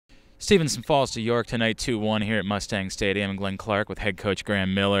Stevenson falls to York tonight 2-1 here at Mustang Stadium. I'm Glenn Clark with head coach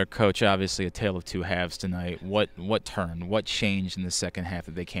Graeme Millar. Coach, obviously a tale of two halves tonight. What turned? What changed in the second half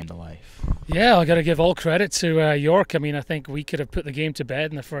that they came to life? Yeah, I got to give all credit to York. I mean, I think we could have put the game to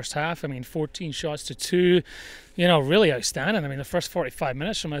bed in the first half. I mean, 14 shots to 2. You know, really outstanding. I mean, the first 45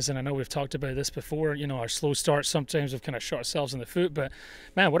 minutes from us, and I know we've talked about this before, you know, our slow start, sometimes we've kind of shot ourselves in the foot, but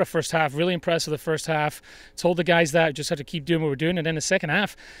man, what a first half. Really impressed with the first half. Told the guys that, just had to keep doing what we're doing, and then the second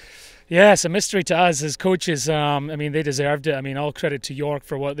half, yeah, it's a mystery to us as coaches. I mean, they deserved it. I mean, all credit to York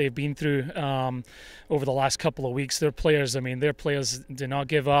for what they've been through over the last couple of weeks. Their players did not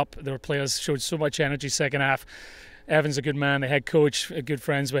give up. Their players showed so much energy second half. Evan's a good man, the head coach, good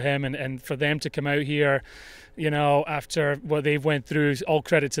friends with him, and for them to come out here, you know, after what they've went through, all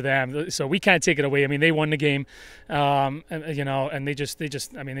credit to them. So we can't take it away. I mean, they won the game, and, you know, and they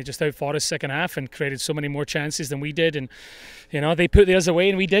just outfought us second half and created so many more chances than we did, and you know, they put theirs away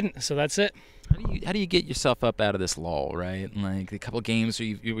and we didn't. So that's it. How do you get yourself up out of this lull, right? Like a couple of games where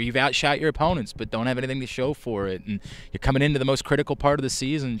you've outshot your opponents but don't have anything to show for it, and you're coming into the most critical part of the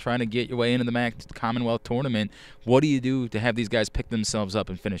season trying to get your way into the Commonwealth tournament. What do you do to have these guys pick themselves up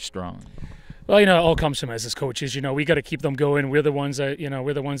and finish strong? Well, you know, it all comes from us as coaches. You know, we got to keep them going. We're the ones that, you know,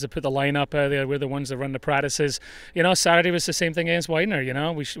 we're the ones that put the lineup out there. We're the ones that run the practices. You know, Saturday was the same thing against Widener. You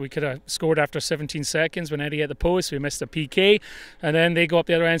know, we could have scored after 17 seconds when Eddie hit the post. We missed a PK, and then they go up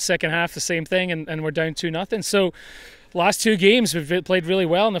the other end second half, the same thing, and we're down 2-0. So last two games we've played really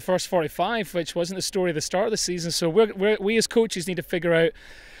well in the first 45, which wasn't the story at the start of the season. So we as coaches need to figure out,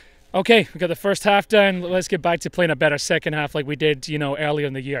 okay, we got the first half down. Let's get back to playing a better second half like we did, you know, earlier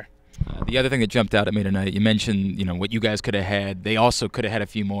in the year. The other thing that jumped out at me tonight, you mentioned, you know, what you guys could have had. They also could have had a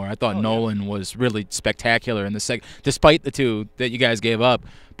few more. I thought Nolan was really spectacular in the second, despite the two that you guys gave up.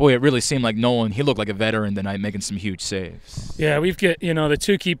 Boy, it really seemed like Nolan, he looked like a veteran tonight, making some huge saves. Yeah, we've got, you know, the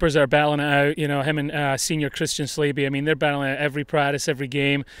two keepers are battling it out. You know, him and senior Christian Slaby. I mean, they're battling it every practice, every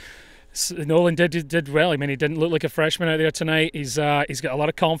game. Nolan did well. I mean, he didn't look like a freshman out there tonight. He's got a lot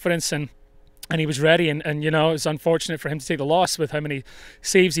of confidence, and he was ready, and you know, it was unfortunate for him to take the loss with how many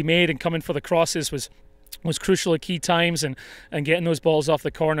saves he made, and coming for the crosses was crucial at key times, and getting those balls off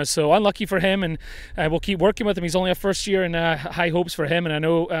the corner. So unlucky for him, and we'll keep working with him. He's only a first year, and high hopes for him, and I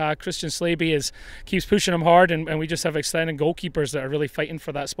know Christian Slaby keeps pushing him hard, and we just have outstanding goalkeepers that are really fighting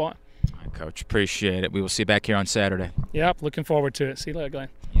for that spot. All right, Coach, appreciate it. We will see you back here on Saturday. Yep, looking forward to it. See you later, Glenn.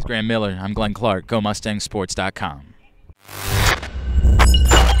 He's Graeme Millar. I'm Glenn Clark. GoMustangSports.com.